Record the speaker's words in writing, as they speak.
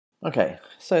Okay,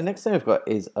 so next thing we've got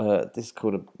is this is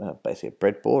called basically a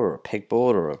breadboard or a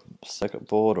pegboard or a circuit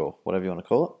board or whatever you want to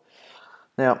call it.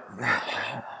 Now,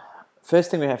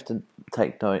 first thing we have to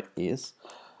take note is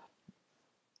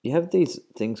you have these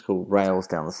things called rails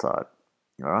down the side,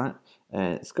 all right?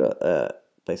 And it's got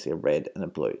basically a red and a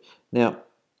blue. Now,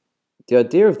 the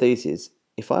idea of these is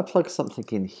if I plug something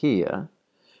in here,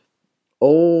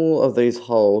 all of these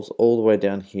holes all the way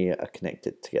down here are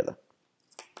connected together.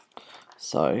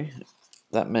 So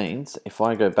that means if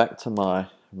I go back to my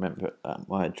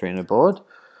my Arduino board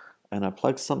and I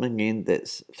plug something in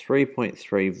that's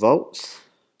 3.3 volts.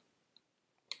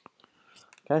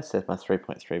 Okay, so there's my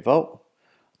 3.3 volt,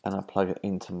 and I plug it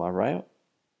into my rail.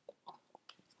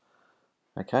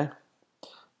 Okay,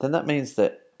 then that means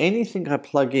that anything I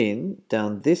plug in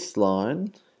down this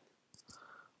line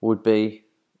would be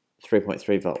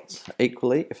 3.3 volts.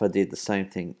 Equally, if I did the same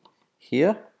thing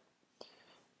here,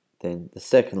 then the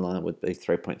second line would be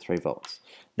 3.3 volts.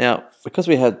 Now, because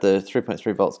we had the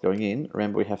 3.3 volts going in,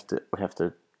 remember we have to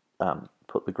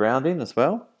put the ground in as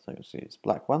well. So you see this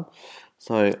black one.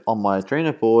 So on my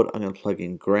Arduino board, I'm going to plug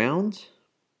in ground.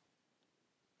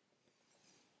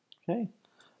 Okay,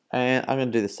 and I'm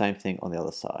going to do the same thing on the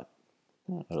other side.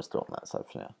 I'll just do it on that side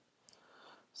for now.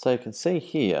 So you can see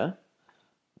here,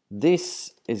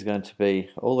 this is going to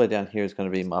be, all the way down here is going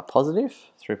to be my positive,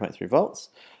 3.3 volts.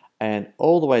 And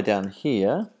all the way down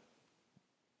here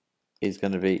is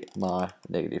going to be my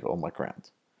negative or my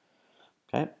ground.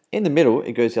 Okay, in the middle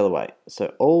it goes the other way.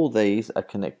 So all these are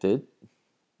connected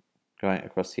going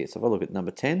across here. So if I look at number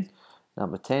 10,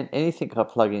 anything I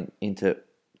plug in into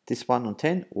this one on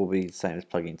 10 will be the same as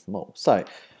plugging into them all. So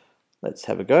let's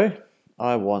have a go.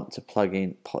 I want to plug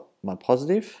in my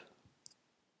positive.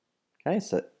 Okay,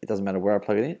 so it doesn't matter where I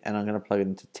plug it in, and I'm going to plug it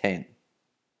into 10.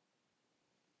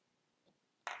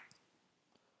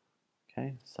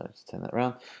 Okay, so let's turn that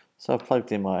around. So I've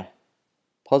plugged in my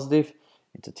positive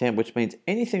into 10, which means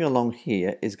anything along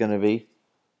here is going to be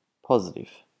positive,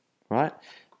 right?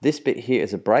 This bit here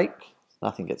is a break,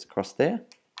 nothing gets across there.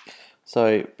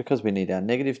 So because we need our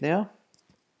negative now,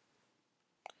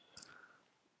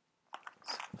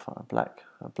 let's find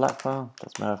a black one,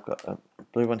 doesn't matter, I've got a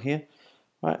blue one here.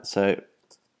 Right, so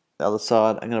the other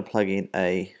side, I'm going to plug in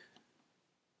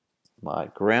my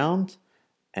ground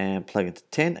and plug into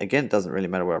 10. Again, it doesn't really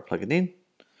matter where I plug it in.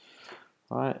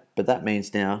 All right, but that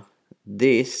means now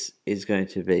this is going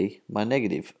to be my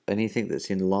negative, anything that's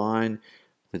in line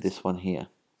with this one here.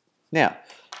 Now,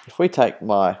 if we take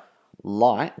my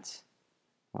light,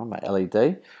 my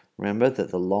LED, remember that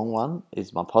the long one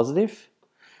is my positive.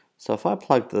 So if I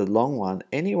plug the long one,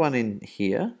 anyone in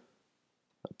here,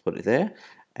 I'll put it there,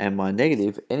 and my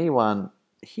negative, anyone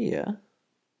here,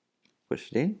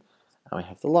 push it in, and we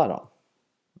have the light on.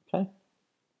 Okay.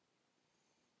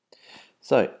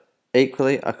 So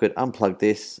equally, I could unplug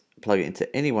this, plug it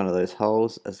into any one of those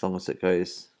holes as long as it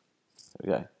goes.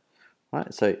 There we go.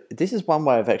 Right. So this is one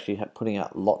way of actually putting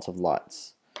out lots of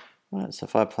lights. Right. So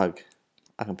if I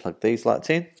can plug these lights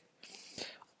in.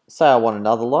 Say I want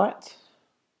another light.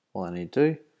 All I need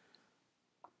to do,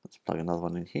 let's plug another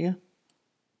one in here.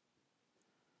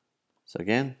 So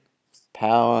again,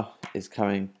 power is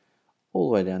coming all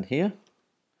the way down here,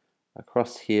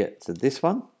 across here to this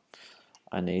one.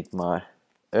 I need my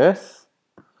earth,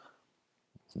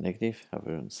 it's negative,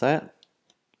 however you want to say it.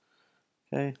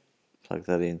 Okay, plug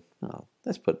that in. Oh,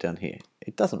 let's put it down here.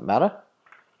 It doesn't matter.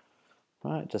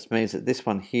 Right, it just means that this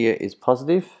one here is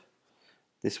positive.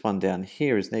 This one down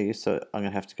here is negative, so I'm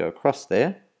going to have to go across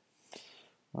there.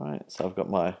 All right, so I've got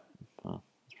my,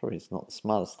 it's probably not the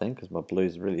smartest thing because my blue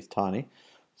is really tiny.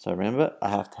 So remember, I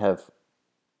have to have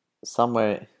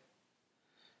somewhere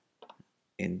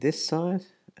in this side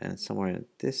and somewhere in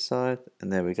this side,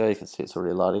 and there we go. You can see it's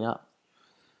already lighting up.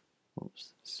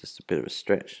 Oops, it's just a bit of a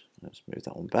stretch. Let's move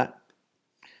that one back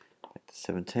to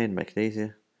 17, make it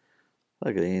easier.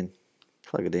 Plug it in,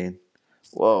 plug it in.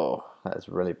 Whoa, that's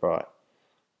really bright.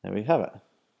 There we have it.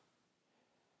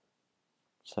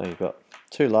 So you've got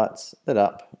two lights lit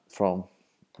up from,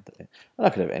 and I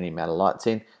could have any amount of lights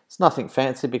in. It's nothing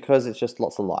fancy because it's just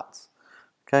lots of lights.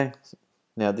 Okay,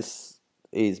 now this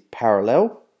is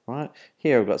parallel, right?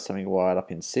 Here I've got something wired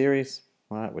up in series,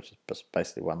 right, which is just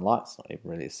basically one light. It's not even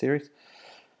really a series.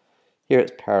 Here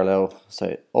it's parallel,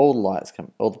 so all the lights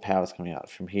all the power is coming out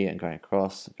from here and going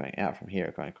across, going out from here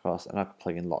and going across, and I can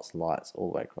plug in lots of lights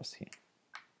all the way across here.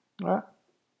 All right.